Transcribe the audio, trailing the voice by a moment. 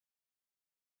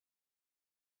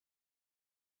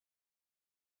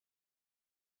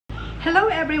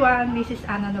Hello everyone, this is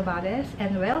Anna Novales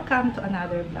and welcome to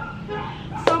another vlog.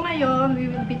 So ngayon, we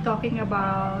will be talking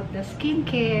about the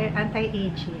skincare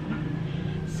anti-aging.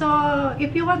 So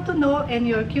if you want to know and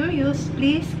you're curious,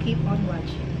 please keep on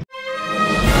watching.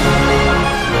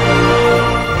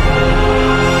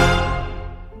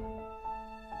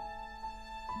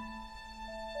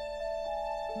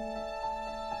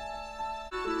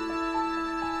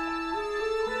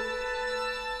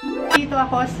 Dito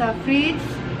ako sa Fritz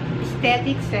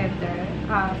Aesthetic Center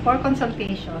for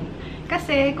consultation.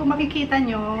 Kasi kung makikita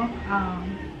nyo,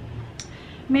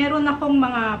 meron akong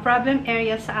mga problem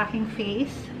areas sa aking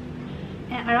face.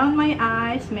 And around my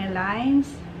eyes, may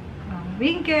lines,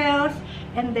 wrinkles,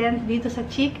 and then dito sa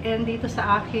cheek and dito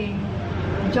sa aking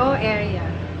jaw area.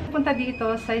 Punta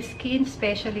dito sa skin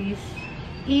specialist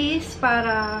is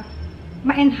para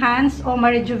ma-enhance o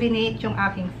ma-rejuvenate yung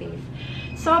aking face.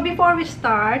 So before we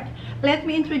start, let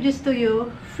me introduce to you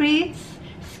Fritz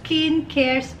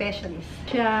Skincare Specialist.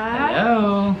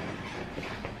 Hello!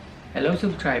 Hello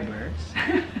subscribers!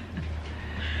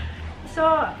 So,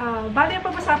 bali ang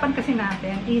pag-usapan kasi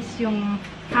natin is yung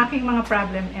aking mga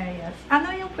problem areas. Ano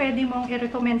yung pwede mong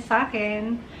i-recommend sa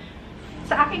akin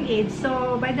sa aking age?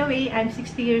 So, by the way, I'm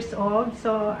 60 years old.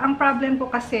 So, ang problem ko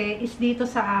kasi is dito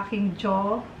sa aking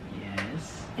jaw.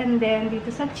 Yes. And then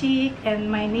dito sa cheek and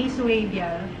my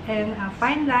nasolabial and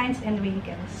fine lines and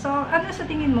wrinkles. So, ano sa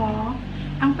tingin mo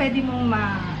ang pwede mong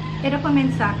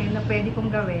i-recommend sa akin na pwede kong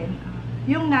gawin?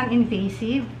 Yung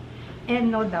non-invasive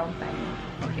and no downtime.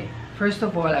 Okay. First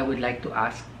of all, I would like to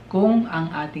ask kung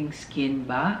ang ating skin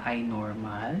ba ay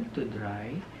normal to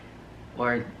dry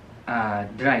or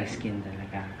dry skin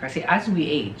talaga. Kasi as we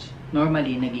age,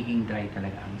 normally nagiging dry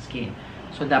talaga ang skin.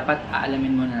 So, dapat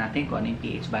aalamin muna natin kung ano yung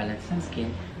pH balance ng skin.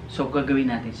 So,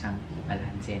 gagawin natin siyang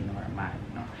balance normal.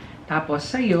 No? Tapos,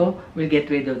 sa'yo, we'll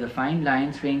get rid of the fine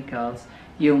lines, wrinkles,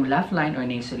 yung laugh line or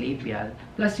nasolabial,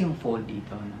 plus yung fold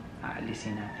dito. No?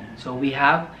 Aalisin natin. So, we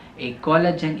have a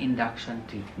collagen induction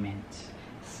treatment.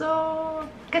 So,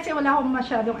 kasi wala akong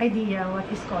masyadong idea what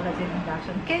is collagen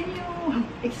induction. Can you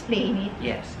explain it?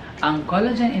 Yes. Ang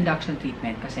collagen induction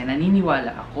treatment, kasi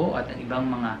naniniwala ako at ang ibang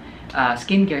mga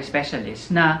skincare specialists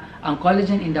na ang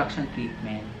collagen induction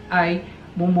treatment ay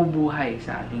bumubuhay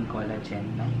sa ating collagen.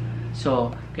 No?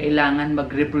 So, kailangan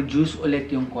mag-reproduce ulit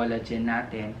yung collagen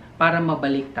natin para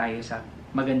mabalik tayo sa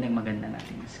magandang-maganda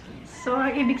nating skin. So,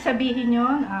 ang ibig sabihin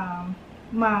yun,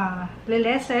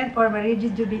 ma-lessen or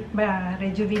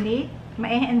ma-rejuvenate,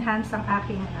 ma-enhance ang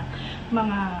aking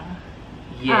mga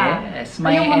yes,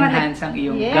 ma-enhance ang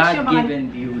iyong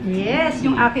God-given beauty. Yes,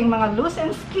 yung aking mga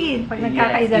loosened skin. Pag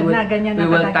nagkakaedad na, ganyan na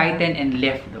we will tighten and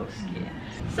lift those skin.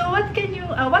 So,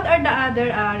 what are the other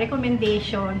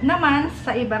recommendation naman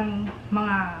sa ibang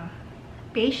mga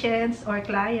patients or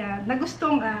client na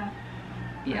gustong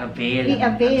i-avail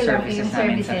ang services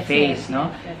namin sa face, no?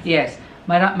 Yes.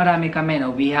 Marami kami,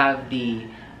 no? We have the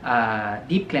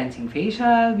deep cleansing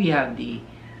facial, we have the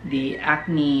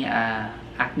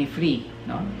acne-free,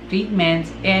 no?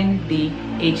 Treatments, and the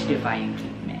age-defying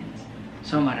treatments.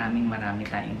 So, marami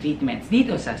tayong treatments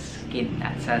dito sa skin,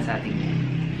 sa ating.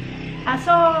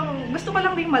 So, gusto ko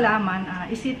lang din malaman,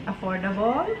 is it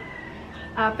affordable?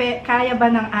 Kaya ba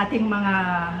ng ating mga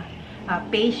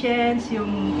patients,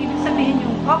 yung ibig sabihin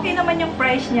yung okay naman yung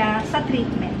price niya sa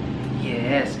treatment?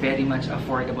 Yes, very much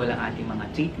affordable ang ating mga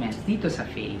treatments dito sa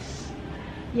face.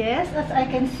 Yes, as I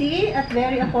can see, at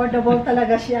very affordable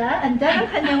talaga siya. Andiyan ang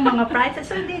kanyang mga prices,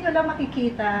 so hindi ko lang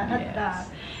makikita. At yes.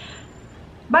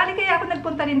 Bali kaya ako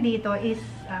nagpunta rin dito is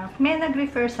may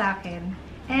nag-refer sa akin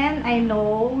and I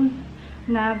know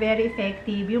na very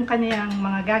effective yung kanyang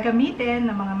mga gagamitin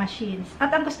na mga machines. At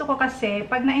ang gusto ko kasi,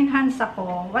 pag na-enhance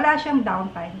ako, wala siyang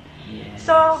downtime. Yes.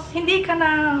 So, hindi ka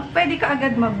na, pwede ka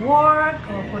agad mag-work,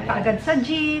 o punta agad sa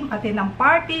gym, attend ng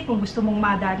party, kung gusto mong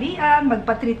madalian,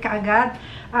 magpa-treat ka agad.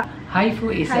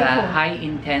 HIFU is a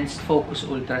high-intense focus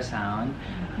ultrasound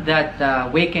that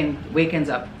wakens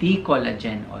up the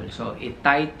collagen also. It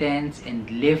tightens and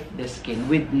lifts the skin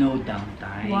with no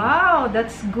downtime. Wow,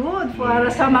 that's good for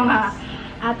sa mga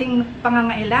ating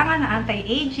pangangailangan na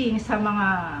anti-aging sa mga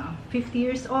 50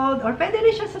 years old or pwede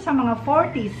rin siya sa mga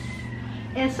 40s.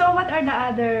 And so what are the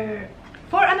other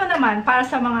for ano naman para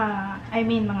sa mga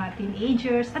mga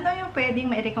teenagers, ano yung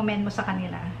pwedeng mai-recommend mo sa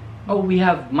kanila? Oh, we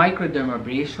have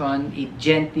microdermabrasion. It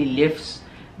gently lifts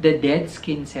the dead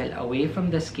skin cell away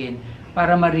from the skin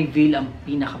para ma-reveal ang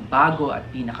pinakabago at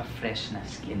pinaka-fresh na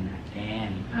skin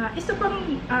natin.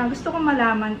 Gusto kong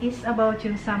malaman is about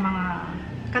yung sa mga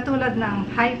katulad ng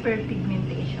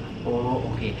hyperpigmentation. Oh,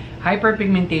 okay.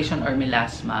 Hyperpigmentation or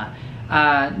melasma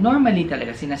normally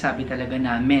talaga, sinasabi talaga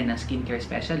namin na skincare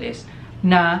specialist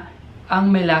na ang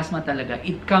melasma talaga,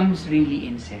 it comes really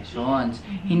in sessions.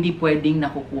 Hindi pwedeng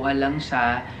nakukuha lang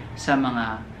siya sa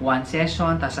mga one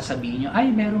session, tapos sasabihin nyo, ay,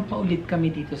 meron pa ulit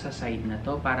kami dito sa side na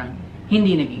to. Parang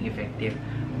hindi naging effective.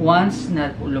 Once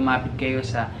na lumapit kayo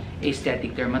sa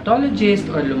aesthetic dermatologist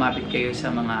or lumapit kayo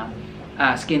sa mga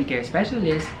skincare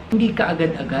specialist, hindi ka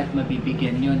agad-agad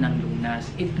mabibigyan nyo ng lunas.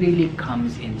 It really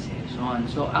comes in session.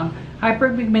 So, ang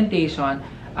hyperpigmentation,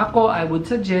 I would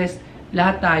suggest,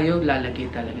 lahat tayo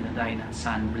lalagay talaga na tayo ng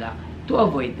sunblock to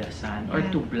avoid the sun or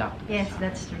to block the sun. Yes,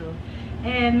 that's true.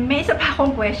 And may isa pa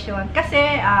akong question. Kasi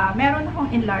meron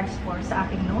akong enlarged pore sa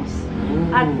aking nose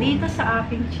at dito sa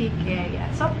aking cheek area.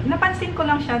 So, napansin ko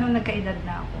lang siya nung nagkaedad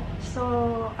na ako. So,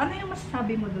 ano yung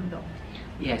masasabi mo dun, Doc?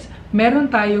 Yes.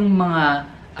 Meron tayong mga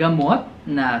gamot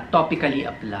na topically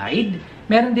applied.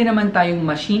 Meron din naman tayong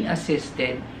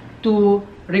machine-assisted to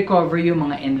recover yung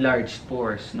mga enlarged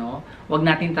pores, no? Huwag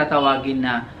natin tatawagin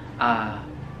na,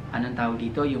 anong tawag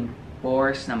dito? Yung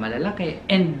pores na malalaki.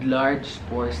 Enlarged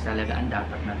pores talaga ang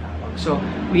dapat na tawag. So,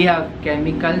 we have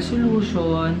chemical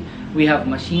solution, we have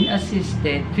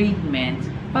machine-assisted treatments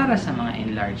para sa mga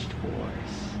enlarged pores.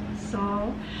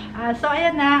 So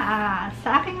ayan na,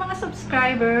 sa aking mga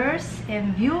subscribers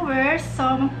and viewers,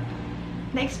 so,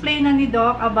 na-explain na ni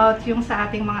Doc about yung sa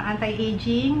ating mga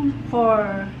anti-aging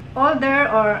for older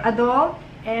or adult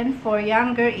and for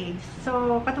younger age.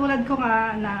 So, katulad ko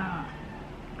nga na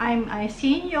I'm a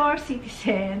senior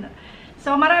citizen.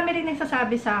 So, marami rin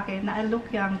nagsasabi sa akin na I look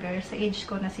younger sa age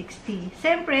ko na 60.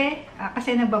 Siyempre,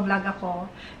 kasi nagbablog ako,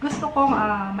 gusto kong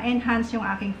ma-enhance yung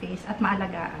aking face at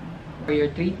maalagaan. For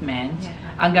your treatments,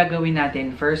 ang gagawin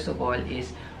natin first of all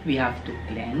is we have to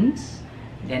cleanse.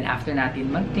 Then, after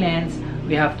natin mag-cleanse,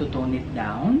 we have to tone it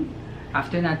down.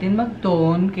 After natin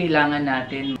mag-tone, kailangan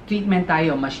natin treatment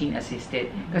tayo, machine-assisted.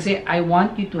 Kasi I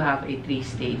want you to have a 3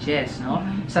 stages, no?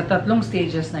 Sa 3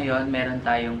 stages na yon, meron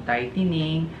tayong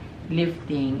tightening,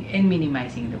 lifting, and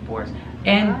minimizing the pores.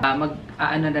 And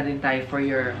mag-aano na rin tayo for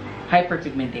your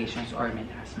hyperpigmentations or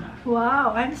melasma.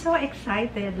 Wow! I'm so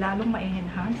excited. Lalong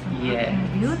ma-enhance ang aking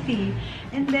beauty.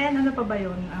 And then, ano pa ba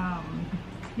yun?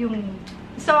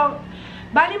 So,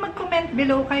 bali mag-comment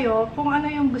below kayo kung ano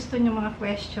yung gusto nyo mga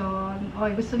question o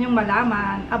gusto nyo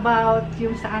malaman about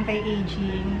yung sa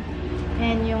anti-aging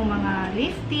and yung mga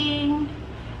lifting.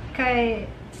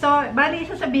 So, bali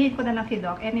sasabihin ko na lang kay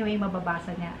Doc. Anyway,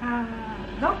 mababasa niya.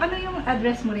 Doc, ano yung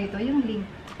address mo rito? Yung link.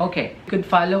 Okay. You could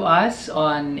follow us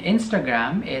on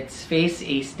Instagram. It's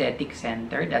F.A.C.E Aesthetic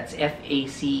Center. That's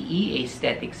F.A.C.E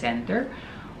Aesthetic Center.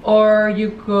 Or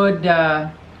you could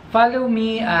follow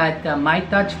me at My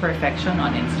Touch Perfection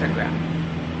on Instagram.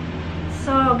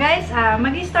 So, guys,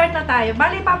 mag-start na tayo.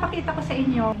 Bali, papakita ko sa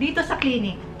inyo dito sa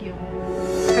clinic yung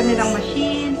kanilang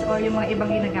machines or yung mga ibang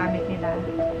ginagamit nila.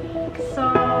 So,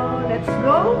 let's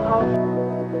go.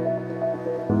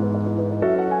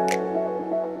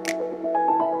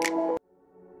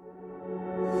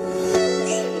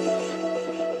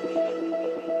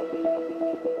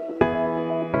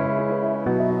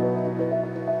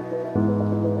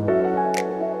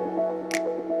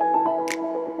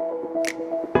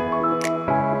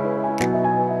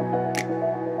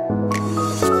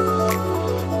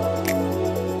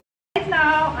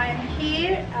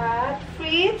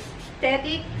 Fritz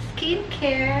Aesthetic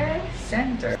Skincare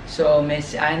Center. So,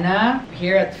 Miss Anna,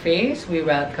 here at F.A.C.E, we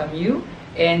welcome you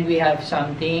and we have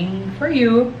something for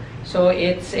you. So,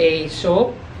 it's a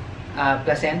soap,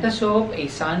 placenta soap, a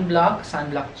sunblock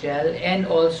gel, and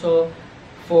also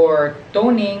for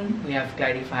toning, we have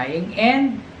clarifying,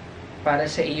 and para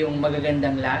sa iyong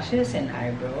magagandang lashes and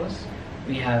eyebrows,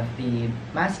 we have the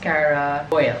mascara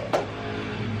oil.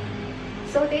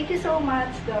 So, thank you so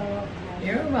much, Doc.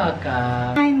 You're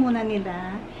welcome. Kain muna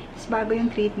nila. Is bago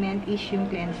yung treatment is yung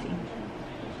cleansing.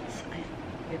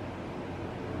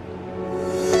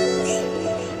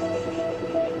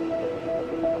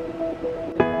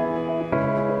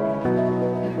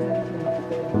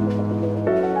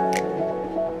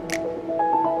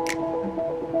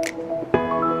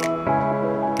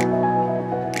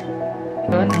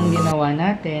 So, ang ginawa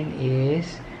natin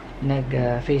is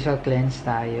nag-facial cleanse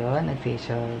tayo,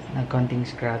 nag-konting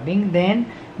scrubbing, then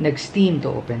nag-steam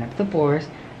to open up the pores.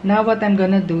 Now, what I'm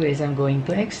gonna do is I'm going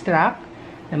to extract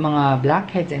the mga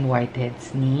blackheads and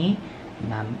whiteheads ni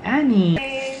Ma'am Annie.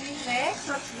 Okay, next,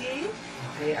 what's this?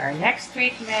 Okay, our next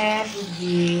treatment would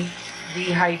be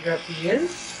the Hydra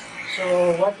pills.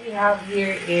 So, what we have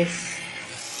here is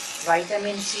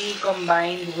vitamin C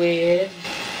combined with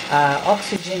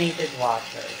oxygenated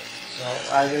water. So,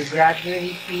 I will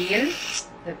gradually peel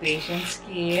the patient's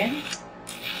skin.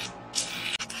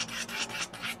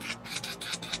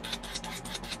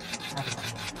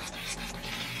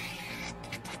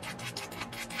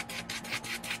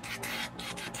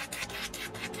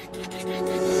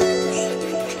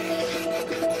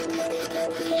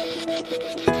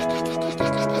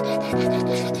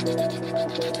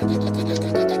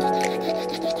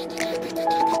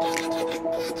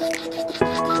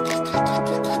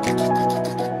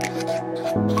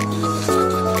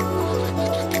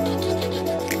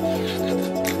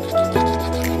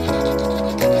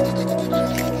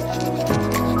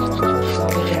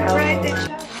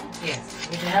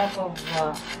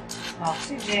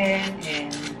 Oxygen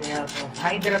and the help of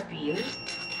Hydra peel,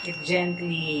 it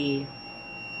gently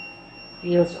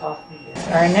peels off the ear.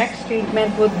 Our next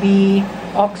treatment would be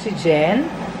oxygen.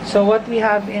 So what we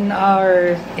have in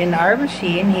our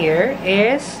machine here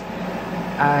is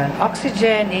an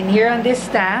oxygen. In here on this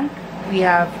tank, we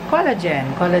have collagen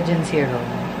serum.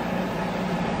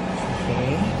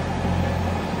 Okay.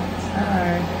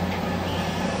 Start.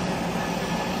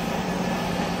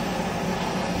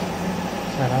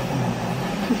 Sarap naman.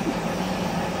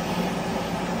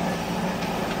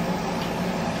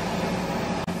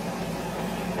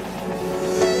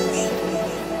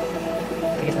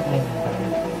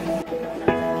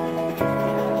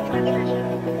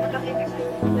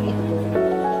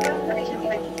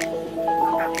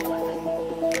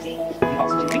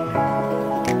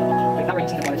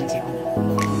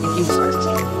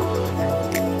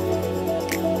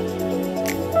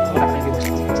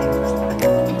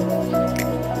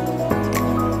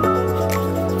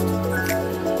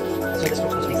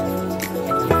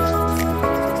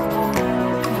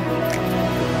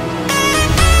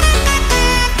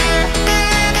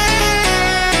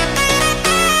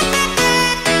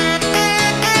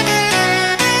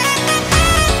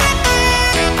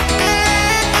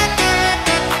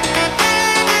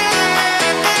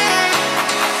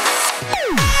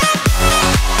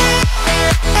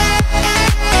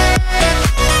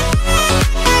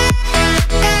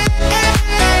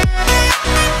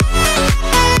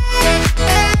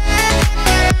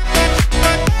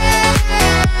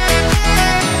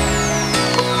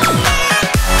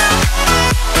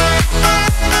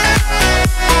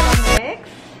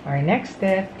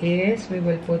 Step is we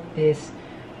will put this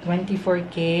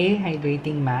 24K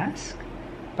hydrating mask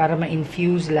para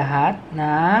ma-infuse lahat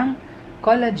ng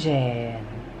collagen.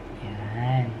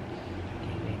 Yan.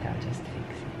 Okay, wait, I'll just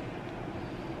fix it.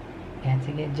 Yan,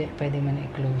 sige, pwede mo na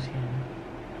i-close yan.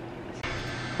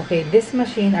 Okay, this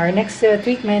machine, our next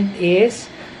treatment is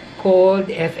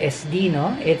called F.A.C.E,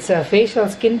 no? It's a facial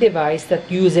skin device that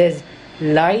uses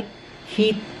light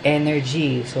heat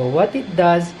energy. So what it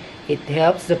does, it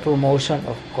helps the promotion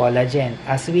of collagen.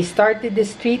 As we started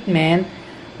this treatment,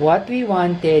 what we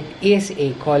wanted is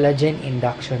a collagen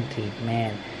induction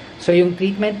treatment. So, yung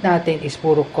treatment natin is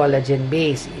puro collagen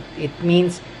base. It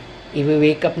means,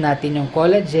 i-wake up natin yung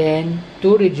collagen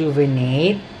to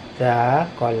rejuvenate the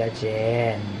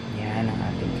collagen. Yan ang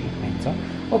ating treatment. So,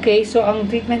 okay, so ang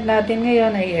treatment natin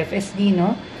ngayon ay F.A.C.E,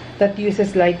 no? That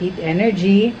uses light heat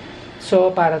energy.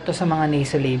 So, para to sa mga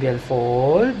nasolabial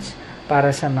folds,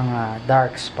 para sa mga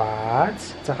dark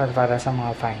spots, at saka para sa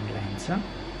mga fine lines. No?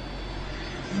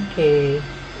 Okay.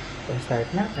 So,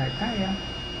 start tayo.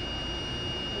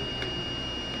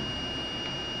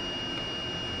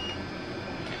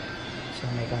 So,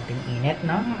 may konting init,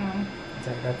 no?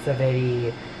 So, that's a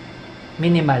very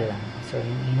minimal lang. So,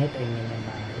 yung init ay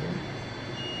minimal.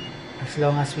 As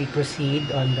long as we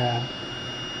proceed on the,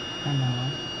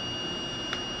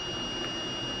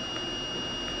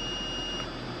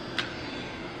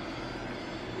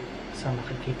 so,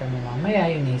 makikita mo mamaya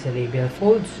yung nasolabial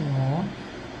folds mo,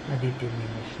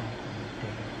 na-diminish na konti.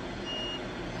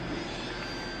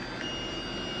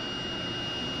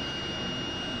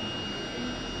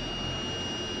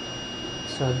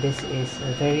 So, this is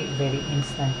a very, very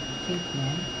instant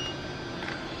treatment.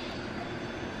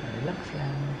 Relax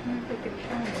lang.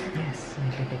 Yes, may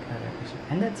pitik na siya.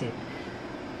 And that's it.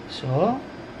 So,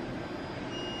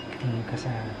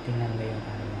 tingnan mo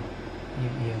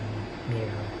yung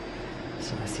mirror.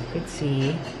 So, as you could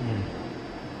see,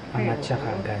 angat siya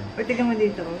kagad. O, tignan mo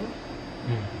dito.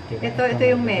 Diba? Ito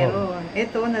yung meron.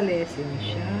 Ito, na-lessen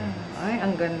siya. Yes. Ay,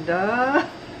 ang ganda.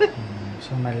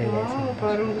 So, malelessen. Wow,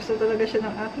 parang gusto talaga siya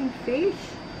ng aking face.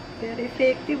 Very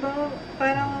effective.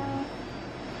 Parang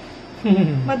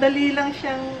madali lang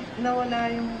siyang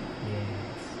nawala yung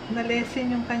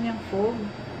na-lessen yung kanyang fog.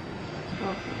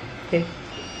 Okay.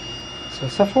 So,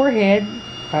 sa forehead,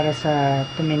 para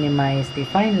to minimize the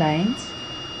fine lines.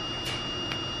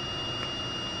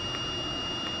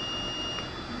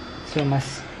 So,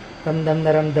 mas ramdam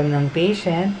na ramdam ng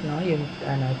patient, no, yung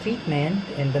treatment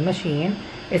and the machine.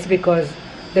 It's because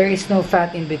there is no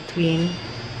fat in between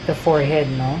the forehead,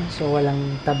 no? So,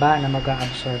 walang taba na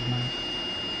mag-absorb ng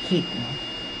heat, no?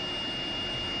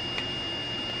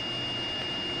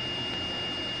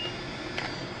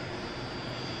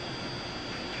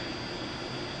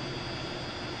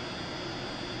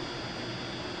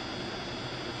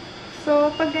 So,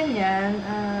 pag ganyan,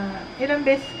 ilang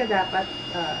beses ka dapat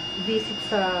visit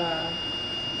sa...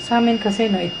 Sa amin kasi,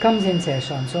 no, it comes in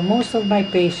session. So, most of my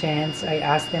patients, I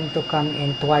ask them to come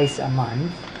in twice a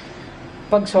month.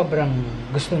 Pag sobrang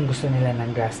gustong-gusto nila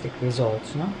ng drastic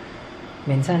results, no?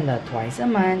 Minsan twice a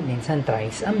month, minsan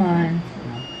thrice a month,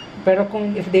 no? Pero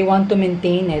kung if they want to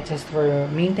maintain it just for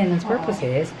maintenance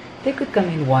purposes, they could come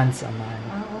in once a month.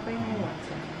 Okay na once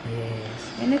a month. Yes.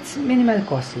 And it's minimal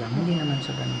cost lang. Hindi naman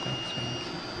siya ganun ka-expensive.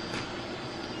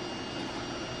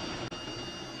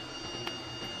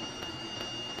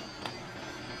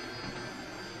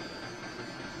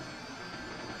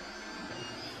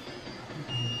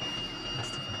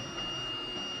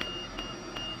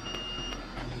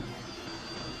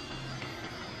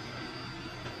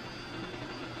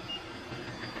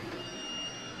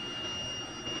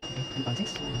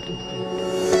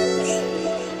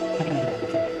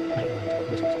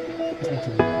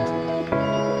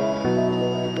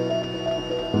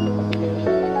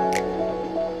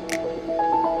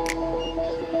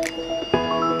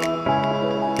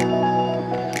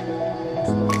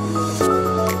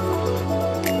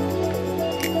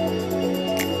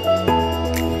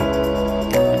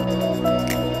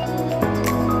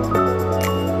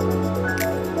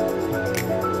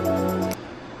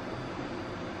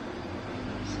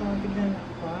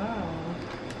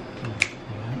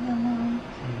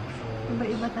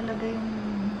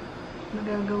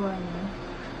 Nagagawa niya.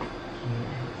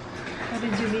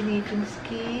 Rejuvenating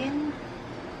skin.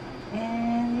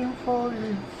 And yung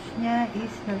folds niya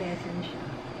is na-lessen siya.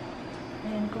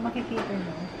 And kung makikita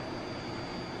nyo,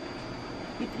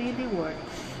 it really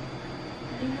works.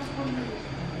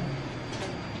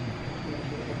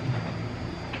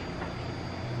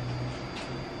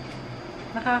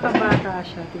 Nakakabata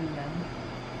siya, tingnan.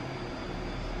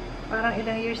 Parang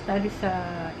ilang years tali sa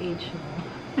age mo.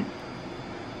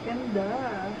 Ganda.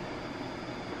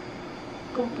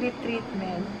 Complete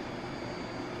treatment.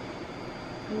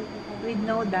 With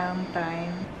no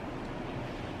downtime.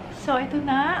 So, ito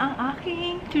na ang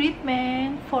aking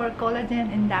treatment for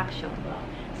collagen induction.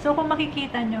 So, kung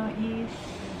makikita nyo is,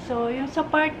 so, yung sa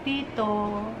part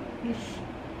dito is,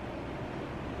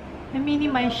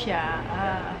 na-minimize siya.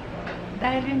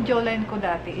 Dahil yung jawline ko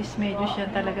dati is medyo siya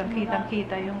talagang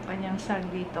kitang-kita yung kanyang sag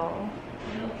dito.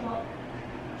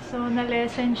 So,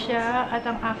 na-lessen siya at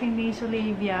ang aking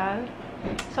nasolabial.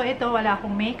 So, ito, wala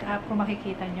akong makeup kung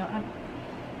makikita nyo. At,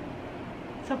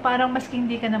 so, parang maski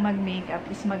hindi ka na mag-makeup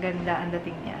is maganda ang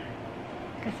dating niya.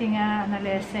 Kasi nga,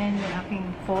 na-lessen yung aking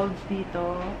folds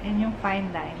dito and yung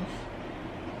fine lines.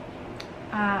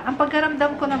 Ang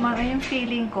pagkaramdam ko naman ay yung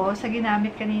feeling ko sa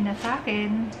ginamit kanina sa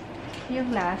akin, yung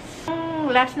last.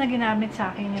 Yung last na ginamit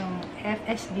sa akin, yung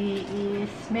F.A.C.E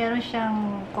is meron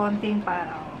siyang konting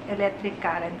parang electric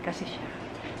current kasi siya.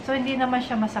 So, hindi naman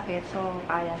siya masakit. So,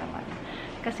 kaya naman.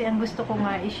 Kasi ang gusto ko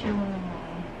nga is yung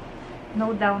no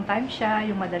downtime siya,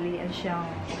 yung madalian siyang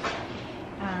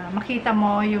makita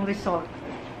mo yung result.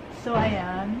 So,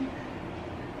 ayan.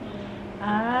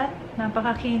 At,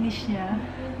 napakakinis niya.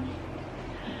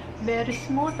 Very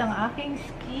smooth ang aking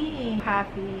skin.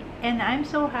 Happy. And I'm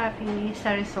so happy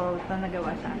sa result na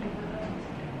nagawa sa akin.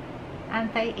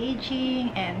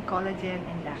 Anti-aging and collagen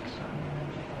induction.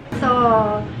 So,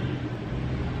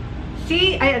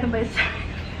 ay, ano ba yun?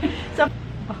 So,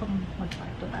 baka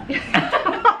mag-parto tayo.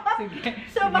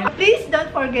 So, please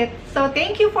don't forget. So,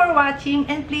 thank you for watching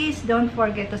and please don't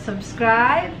forget to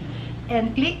subscribe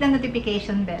and click the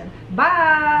notification bell.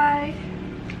 Bye!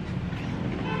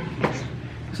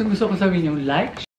 Gusto ko sabihin yung like,